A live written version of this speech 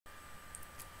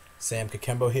Sam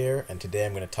Kakembo here, and today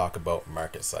I'm going to talk about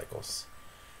market cycles.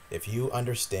 If you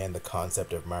understand the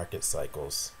concept of market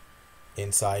cycles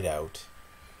inside out,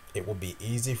 it will be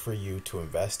easy for you to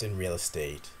invest in real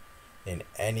estate in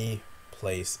any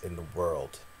place in the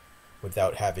world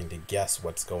without having to guess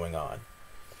what's going on.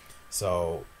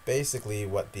 So basically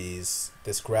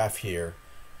this graph here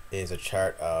is a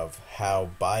chart of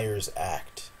how buyers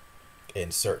act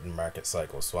in certain market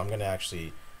cycles. So I'm going to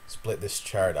actually split this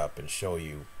chart up and show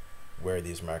you where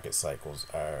these market cycles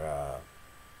are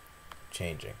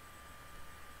changing.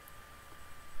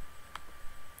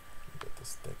 Get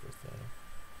this thicker thing.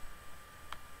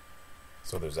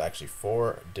 So there's actually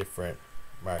 4 different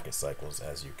market cycles,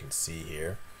 as you can see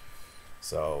here.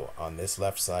 So on this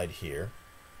left side here,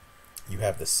 you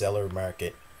have the seller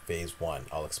market phase 1.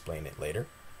 I'll explain it later.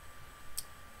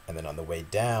 And then on the way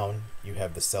down, you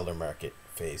have the seller market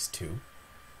phase 2.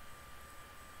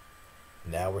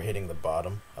 Now we're hitting the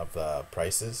bottom of the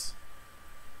prices.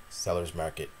 Seller's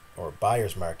market or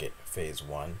buyer's market phase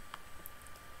 1.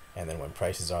 And then when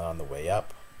prices are on the way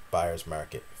up, buyer's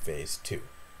market phase 2.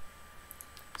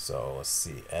 So let's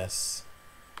see, S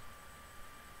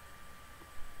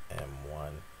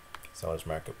M1, seller's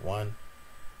market 1,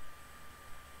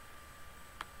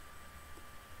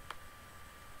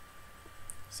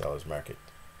 seller's market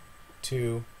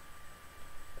 2,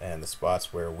 and the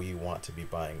spots where we want to be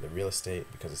buying the real estate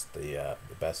because it's the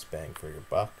best bang for your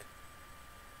buck.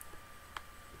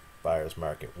 Buyer's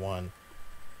market 1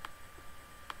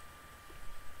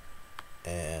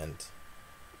 and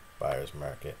buyer's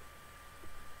market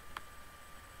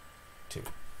 2.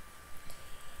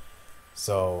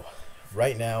 So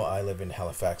right now I live in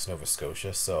Halifax, Nova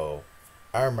Scotia, so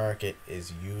our market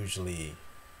is usually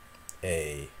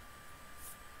a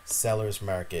seller's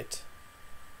market.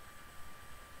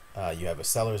 You have a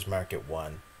seller's market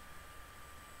 1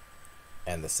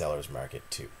 and the seller's market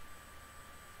 2.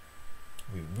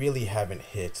 We really haven't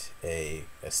hit a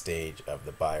stage of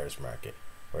the buyer's market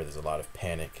where there's a lot of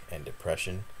panic and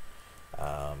depression.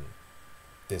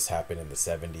 This happened in the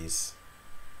 70s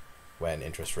when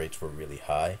interest rates were really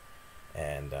high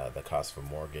and the cost of a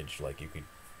mortgage, like you could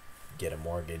get a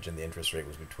mortgage and the interest rate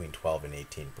was between 12 and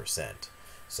 18%.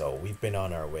 So we've been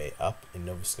on our way up in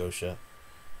Nova Scotia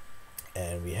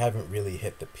and we haven't really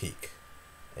hit the peak.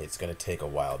 It's going to take a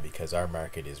while because our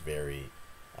market is very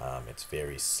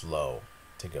slow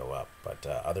to go up, but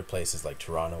other places like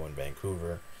Toronto and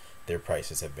Vancouver, their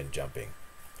prices have been jumping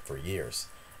for years,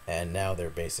 and now they're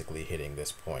basically hitting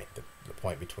this point, the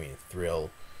point between thrill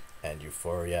and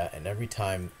euphoria, and every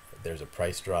time there's a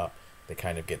price drop they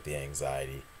kind of get the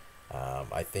anxiety.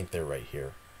 I think they're right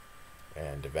here,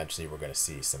 and eventually we're going to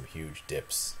see some huge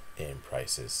dips in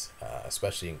prices,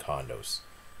 especially in condos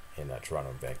in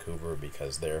Toronto and Vancouver,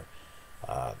 because they're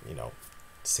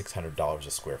 $600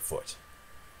 a square foot.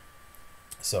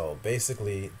 So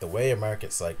basically the way a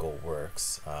market cycle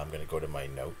works, I'm going to go to my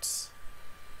notes.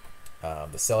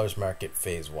 The seller's market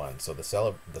phase 1. So the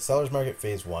seller's market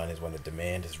phase 1 is when the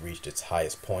demand has reached its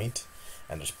highest point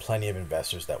and there's plenty of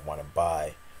investors that want to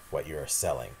buy what you're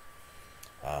selling.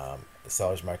 The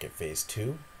seller's market phase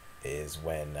 2 is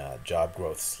when job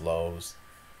growth slows,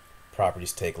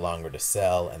 properties take longer to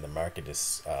sell, and the market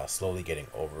is slowly getting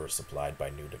oversupplied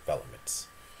by new developments.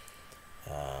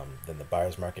 Then the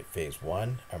buyer's market phase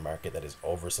 1, a market that is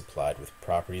oversupplied with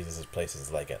properties. This is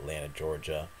places like Atlanta,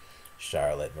 Georgia,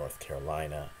 Charlotte, North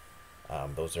Carolina.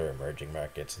 Those are emerging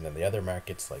markets. And then the other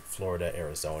markets like Florida,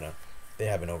 Arizona, they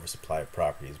have an oversupply of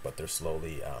properties, but they're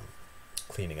slowly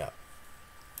cleaning up.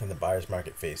 And the buyer's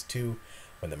market phase 2,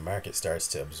 when the market starts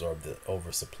to absorb the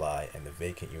oversupply and the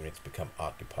vacant units become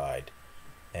occupied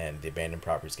and the abandoned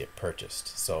properties get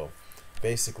purchased. So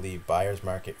basically buyer's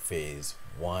market phase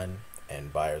 1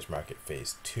 and buyer's market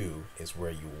phase 2 is where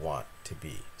you want to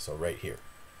be. So right here.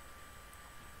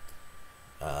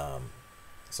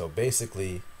 So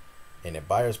basically in a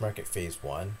buyer's market phase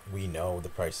 1, we know the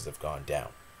prices have gone down.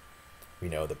 We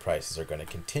know the prices are going to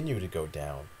continue to go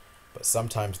down, but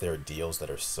sometimes there are deals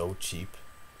that are so cheap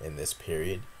in this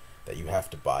period that you have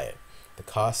to buy it. The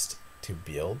cost to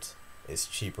build is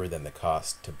cheaper than the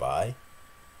cost to buy.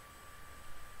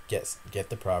 Get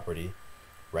the property,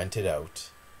 rent it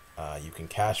out. You can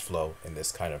cash flow in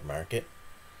this kind of market,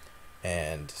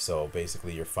 and so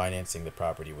basically you're financing the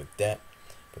property with debt,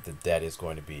 but the debt is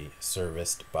going to be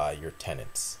serviced by your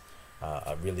tenants.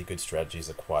 A really good strategy is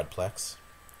a quadplex.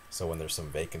 So when there's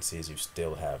some vacancies, you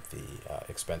still have the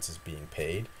expenses being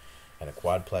paid, and a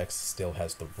quadplex still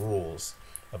has the rules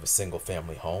of a single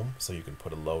family home, so you can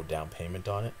put a low down payment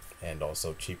on it and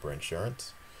also cheaper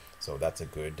insurance. So that's a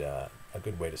good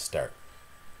way to start.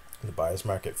 The buyer's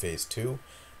market phase 2,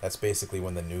 That's basically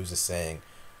when the news is saying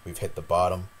we've hit the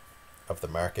bottom of the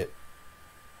market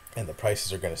and the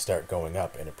prices are going to start going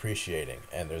up and appreciating.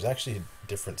 And there's actually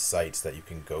different sites that you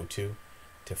can go to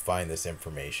find this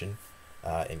information.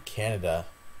 In Canada,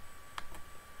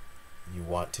 you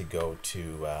want to go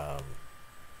to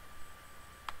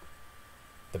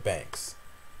the banks,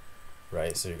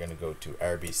 right? So you're going to go to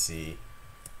RBC.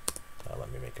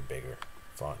 Let me make a bigger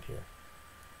font here.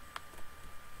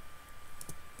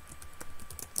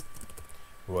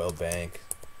 Royal Bank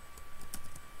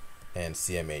and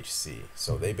CMHC.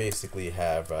 So they basically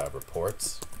have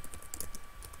reports.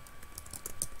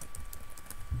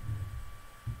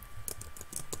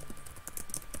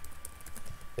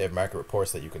 They have market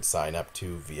reports that you can sign up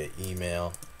to via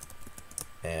email,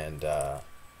 and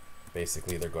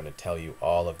basically they're going to tell you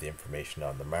all of the information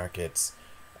on the markets,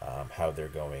 how they're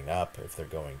going up, if they're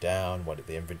going down, what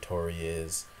the inventory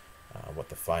is, what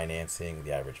the financing,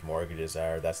 the average mortgages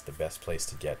are. That's the best place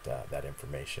to get that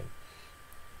information.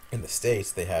 In the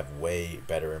States, they have way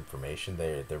better information.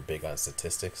 They're big on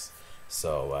statistics.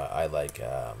 So I like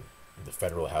the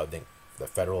Federal Housing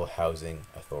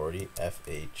Authority,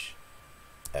 FHFA.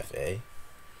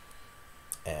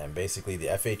 And basically the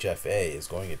FHFA is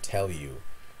going to tell you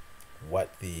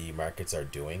what the markets are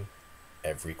doing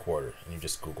every quarter, and you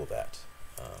just Google that.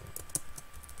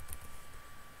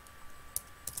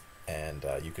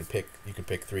 You can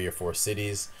pick 3 or 4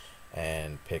 cities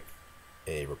and pick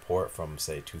a report from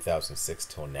say 2006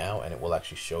 till now, and it will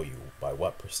actually show you by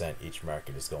what percent each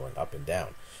market is going up and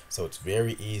down. So it's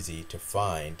very easy to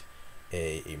find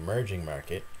a emerging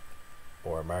market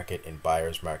or a market in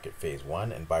buyer's market phase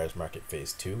 1 and buyer's market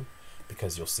phase 2,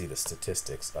 because you'll see the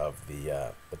statistics of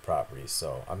the properties.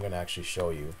 So I'm going to actually show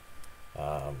you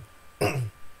FH.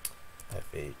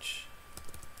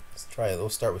 Let's try it. We'll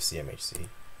start with CMHC.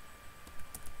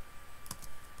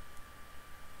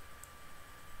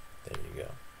 There you go.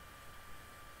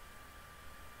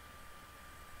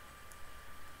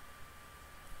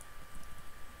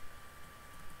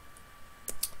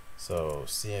 So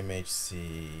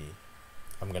CMHC,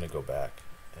 I'm going to go back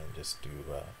and just do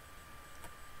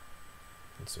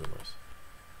consumers.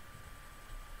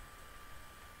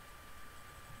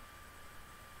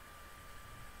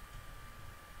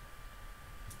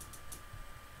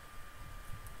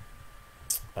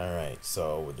 Alright,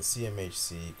 so with the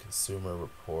CMHC consumer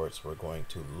reports, we're going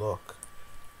to look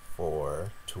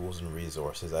for tools and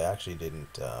resources. I actually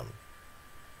didn't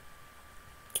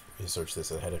research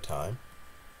this ahead of time,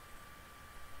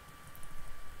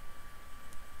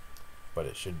 but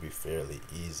it should be fairly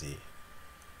easy.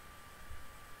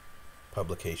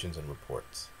 Publications and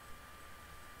reports.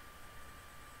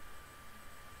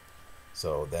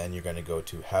 So then you're going to go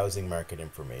to housing market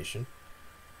information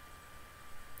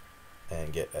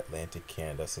and get Atlantic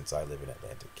Canada, since I live in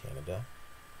Atlantic Canada.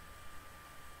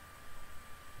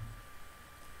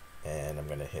 And I'm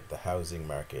going to hit the housing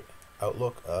market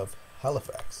outlook of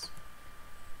Halifax.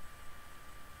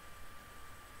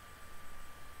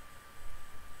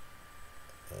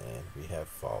 And we have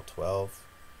fall 12.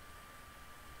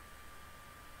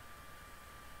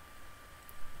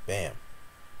 Bam.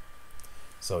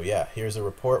 So yeah, here's a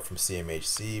report from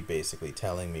CMHC basically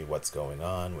telling me what's going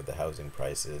on with the housing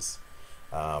prices.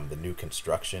 The new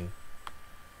construction,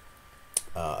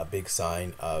 a big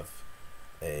sign of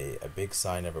a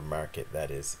market that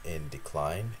is in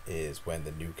decline is when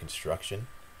the new construction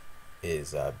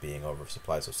is being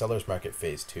oversupplied. So seller's market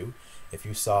phase 2. If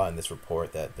you saw in this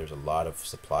report that there's a lot of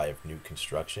supply of new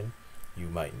construction, you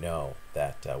might know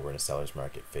that we're in a seller's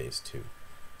market phase 2.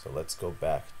 So let's go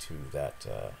back to that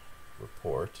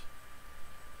report.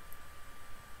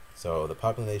 So the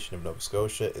population of Nova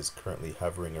Scotia is currently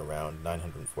hovering around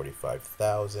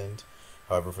 945,000.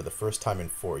 However, for the first time in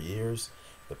 4 years,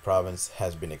 the province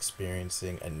has been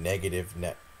experiencing a negative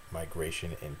net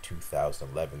migration in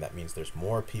 2011. That means there's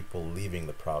more people leaving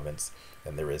the province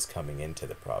than there is coming into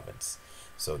the province.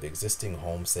 So the existing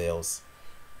home sales,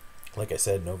 like I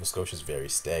said, Nova Scotia is very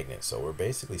stagnant. So we're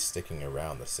basically sticking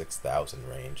around the 6,000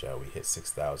 range. We hit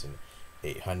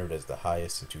 6,800 as the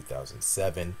highest in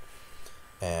 2007.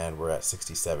 And we're at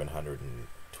 6,700 in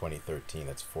 2013.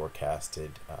 That's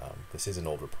forecasted. This is an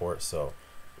old report, so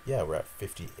yeah, we're at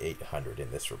 5,800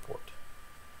 in this report.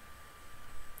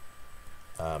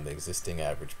 The existing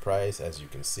average price, as you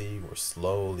can see, we're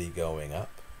slowly going up.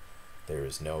 There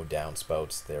is no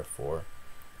downspouts, therefore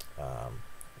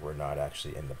we're not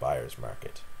actually in the buyer's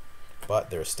market.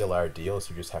 But there still are deals,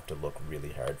 you just have to look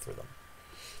really hard for them.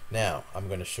 Now, I'm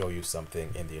going to show you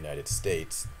something in the United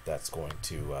States that's going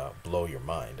to blow your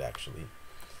mind, actually.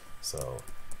 So,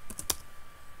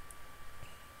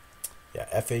 Yeah,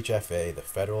 FHFA, the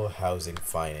Federal Housing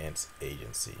Finance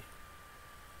Agency.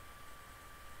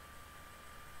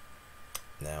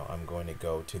 Now I'm going to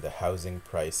go to the Housing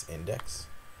Price Index.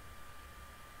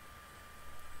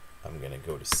 I'm going to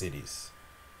go to cities.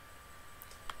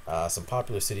 Some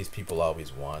popular cities people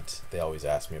always want. They always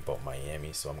ask me about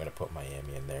Miami, so I'm going to put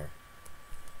Miami in there.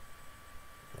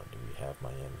 Or do we have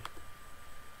Miami?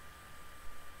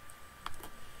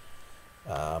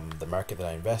 The market that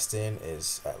I invest in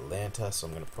is Atlanta, so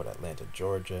I'm going to put Atlanta,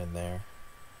 Georgia in there.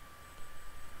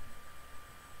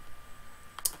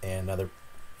 And another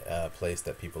place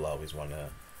that people always want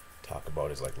to talk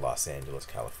about is like Los Angeles,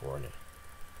 California.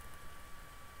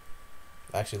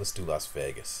 Actually, let's do Las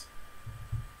Vegas.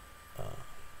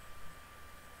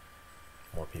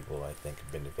 More people, I think, have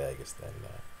been to Vegas than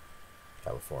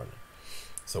California.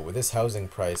 So with this housing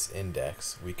price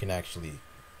index, we can actually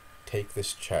take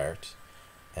this chart,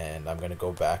 and I'm going to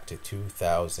go back to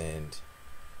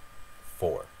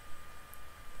 2004.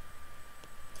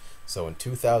 So in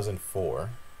 2004,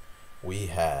 we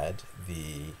had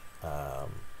the,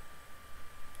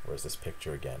 where's this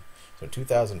picture again? So in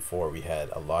 2004, we had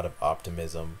a lot of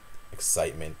optimism,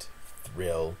 excitement,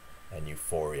 thrill, and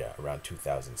euphoria around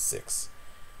 2006.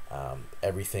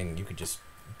 Everything, you could just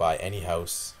buy any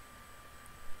house,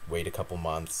 wait a couple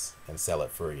months, and sell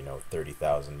it for, $30,000,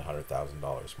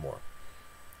 $100,000 more.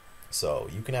 So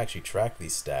you can actually track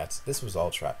these stats. This was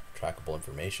all trackable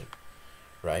information,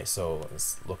 right? So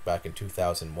let's look back in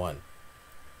 2001.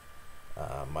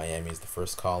 Miami is the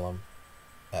first column,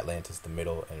 Atlanta's the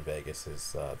middle, and Vegas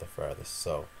is the farthest.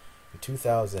 So in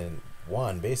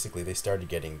 2001, basically they started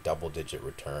getting double-digit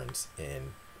returns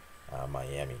in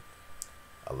Miami.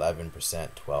 11%,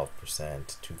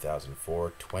 12%,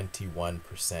 2004,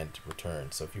 21%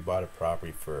 return. So if you bought a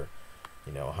property for,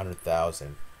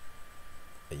 $100,000,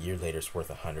 a year later it's worth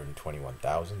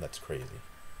 $121,000. That's crazy.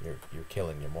 You're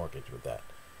killing your mortgage with that.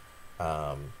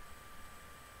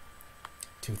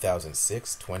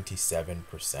 2006,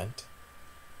 27%.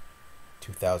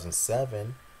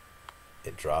 2007,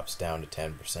 it drops down to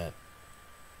 10%. In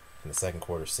the second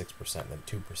quarter, 6%, then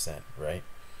 2%, right?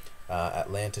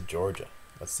 Atlanta, Georgia.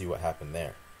 Let's see what happened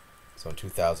there. So in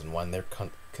 2001, they're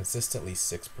consistently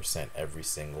 6% every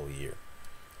single year.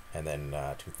 And then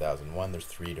 2001, there's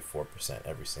 3 to 4%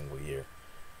 every single year.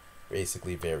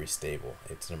 Basically very stable.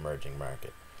 It's an emerging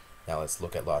market. Now let's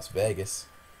look at Las Vegas.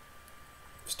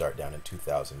 Start down in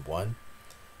 2001,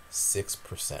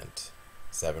 6%,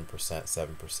 7%,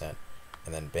 7%,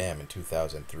 and then bam, in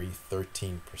 2003,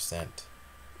 13%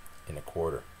 in a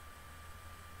quarter.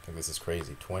 I think this is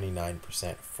crazy.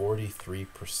 29%,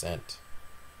 43%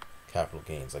 capital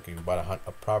gains. Like if you bought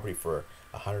a property for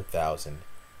 $100,000,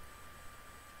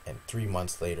 and 3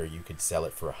 months later you could sell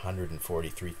it for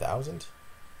 $143,000.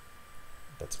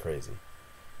 That's crazy.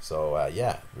 So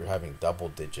yeah, we're having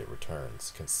double-digit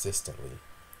returns consistently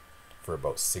for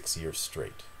about 6 years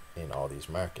straight in all these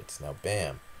markets. Now,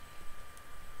 bam,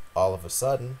 all of a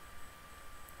sudden,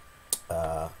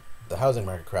 the housing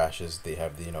market crashes. They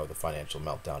have the financial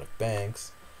meltdown of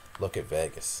banks. Look at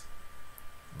Vegas,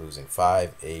 losing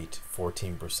 5, 8,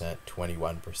 14%,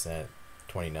 21%,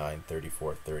 29,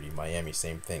 34, 30. Miami,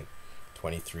 same thing,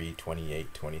 23,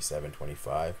 28, 27,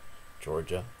 25.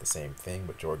 Georgia, the same thing,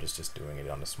 but Georgia's just doing it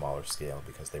on a smaller scale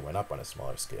because they went up on a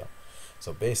smaller scale.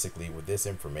 So basically, with this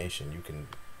information, you can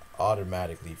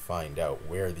automatically find out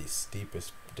where the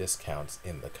steepest discounts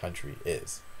in the country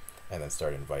is, and then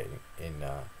start investing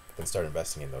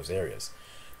in those areas.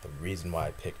 The reason why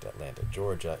I picked Atlanta,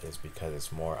 Georgia, is because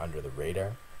it's more under the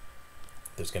radar.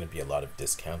 There's going to be a lot of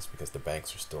discounts because the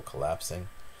banks are still collapsing,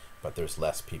 but there's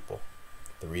less people.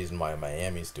 The reason why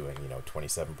Miami's doing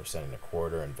 27% in a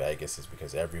quarter and Vegas is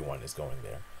because everyone is going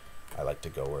there. I like to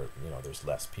go where there's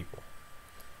less people.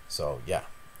 So yeah,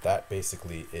 that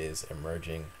basically is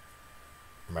emerging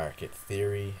market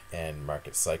theory and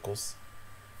market cycles.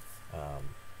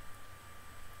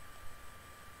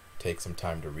 Take some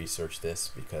time to research this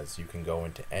because you can go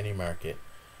into any market,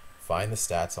 find the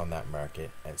stats on that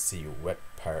market, and see what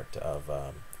part of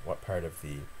the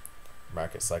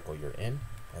market cycle you're in,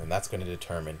 and that's going to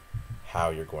determine how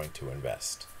you're going to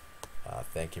invest.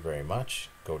 Thank you very much.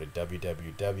 Go to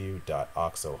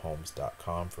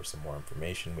www.oxohomes.com for some more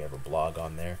information. We have a blog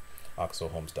on there,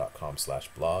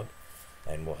 oxohomes.com/blog,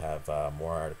 and we'll have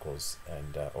more articles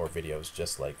and or videos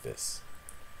just like this.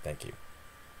 Thank you.